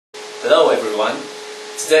Hello everyone.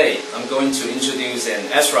 Today I'm going to introduce an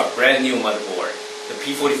ASRock brand new motherboard, the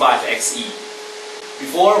P45XE.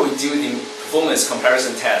 Before we do the performance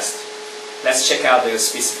comparison test, let's check out the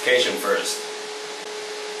specification first.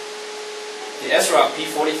 The ASRock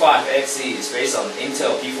P45XE is based on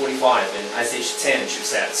Intel P45 and ISH10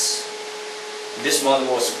 chipsets. This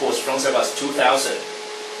motherboard supports front-side bus 2000.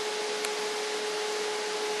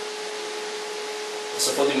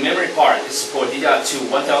 So for the memory part, it supports DDR2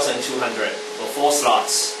 1200 for 4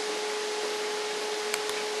 slots.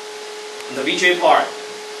 And the VGA part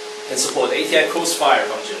can support ATI crossfire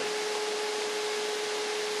function.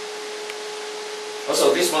 Also,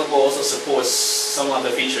 this motherboard also supports some other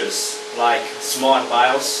features like Smart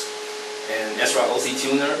BIOS and ASRock OC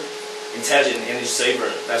Tuner, Intelligent Energy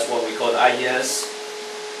Saver, that's what we call IES,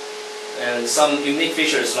 and some unique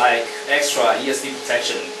features like extra Esd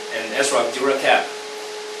Protection and ASRock DuraCap.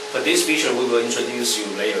 But this feature we will introduce you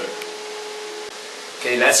later.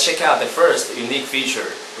 Okay, let's check out the first unique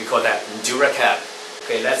feature. We call that DuraCap.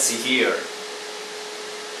 Okay, let's see here.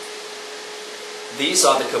 These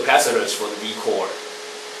are the capacitors for the V-core.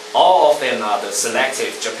 All of them are the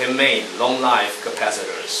selective Japan-made long-life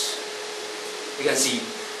capacitors. You can see,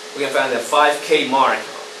 we can find the 5K mark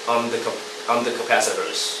on the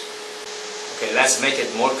capacitors. Okay, let's make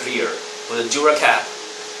it more clear. For the DuraCap,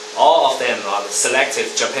 all of them are the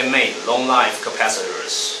selective Japan-made long-life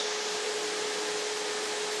capacitors.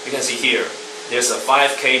 You can see here, there's a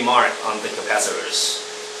 5K mark on the capacitors.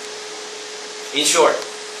 In short,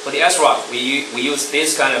 for the ASRock, we use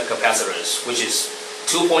this kind of capacitors, which is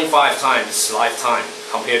 2.5 times lifetime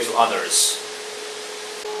compared to others.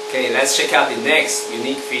 Okay, let's check out the next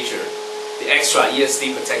unique feature, the extra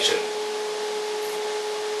Esd Protection.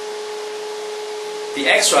 The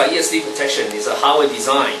extra Esd Protection is a hardware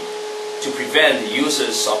design to prevent the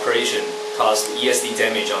user's operation cause Esd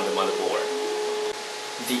damage on the motherboard.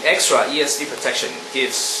 The extra Esd Protection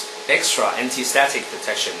gives extra anti-static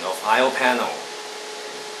protection of I/O panel,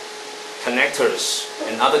 connectors,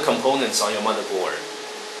 and other components on your motherboard.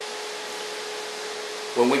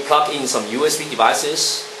 When we plug in some USB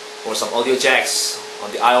devices or some audio jacks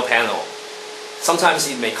on the I/O panel, sometimes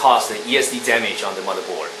it may cause the Esd damage on the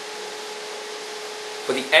motherboard.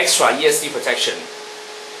 For the extra Esd Protection,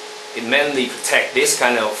 it mainly protects this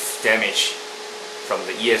kind of damage from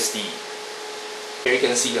the Esd. Here you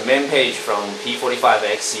can see the main page from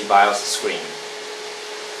P45XE BIOS screen.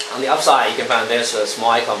 On the upside, you can find there's a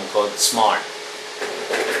small icon called Smart.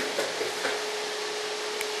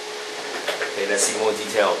 Okay, let's see more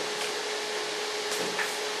detail.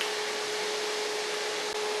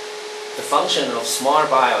 The function of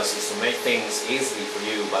Smart BIOS is to make things easy for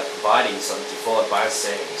you by providing some default BIOS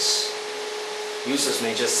settings. Users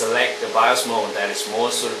may just select the BIOS mode that is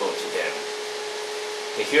more suitable to them.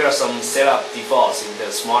 Okay, here are some setup defaults in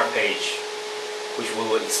the Smart page, which we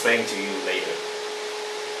will explain to you later.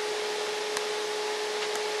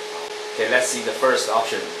 Okay, let's see the first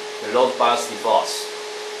option, the load BIOS defaults.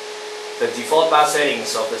 The default BIOS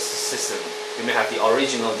settings of the system, you may have the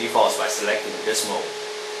original defaults by selecting this mode.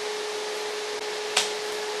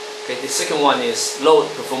 Okay, the second one is load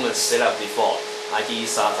performance setup default, IDE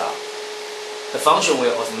SATA. The function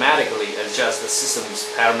will automatically adjust the system's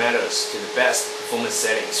parameters to the best performance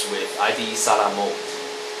settings with IDE SATA mode.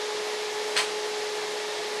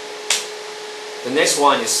 The next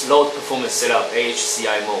one is load performance setup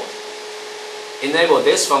AHCI mode. Enable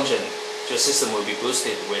this function, your system will be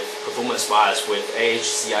boosted with performance BIOS with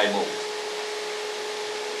AHCI mode.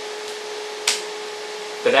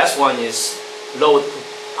 The last one is load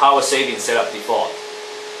power saving setup default.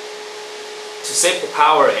 To save the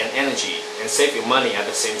power and energy and save your money at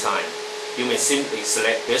the same time, you may simply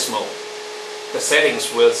select this mode. The settings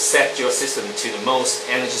will set your system to the most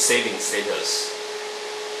energy saving status.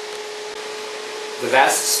 The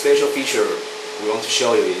last special feature we want to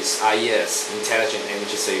show you is IES, Intelligent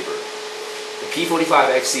Energy Saver. The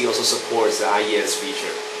P45XE also supports the IES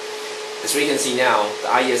feature. As we can see now, the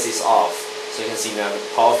IES is off, so you can see now the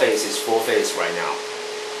power phase is 4 phase right now.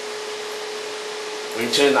 When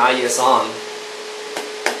you turn the IES on,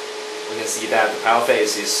 we can see that the power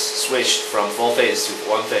phase is switched from 4 phase to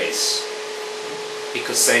 1 phase. It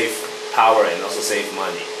could save power and also save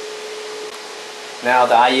money. Now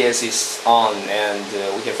the IES is on, and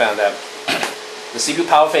we can find that the CPU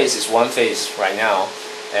power phase is 1 phase right now,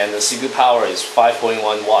 and the CPU power is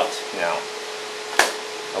 5.1 watt now.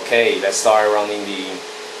 Okay, let's start running the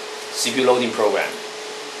CPU loading program.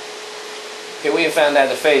 Okay, we found that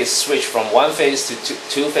the phase switched from 1 phase to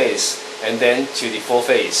 2 phase, and then to the 4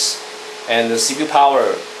 phase. And the CPU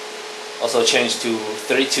power also changed to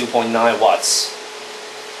 32.9 watts.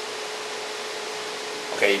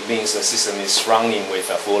 okay, it means the system is running with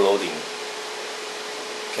a full loading.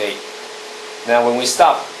 Okay, now when we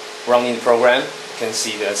stop running the program, you can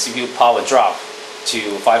see the CPU power drop to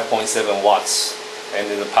 5.7 watts, and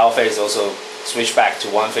then the power phase also switch back to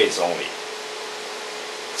one phase only.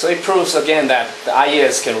 So it proves again that the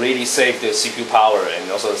IES can really save the CPU power and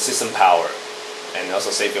also the system power, and also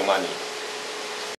save your money.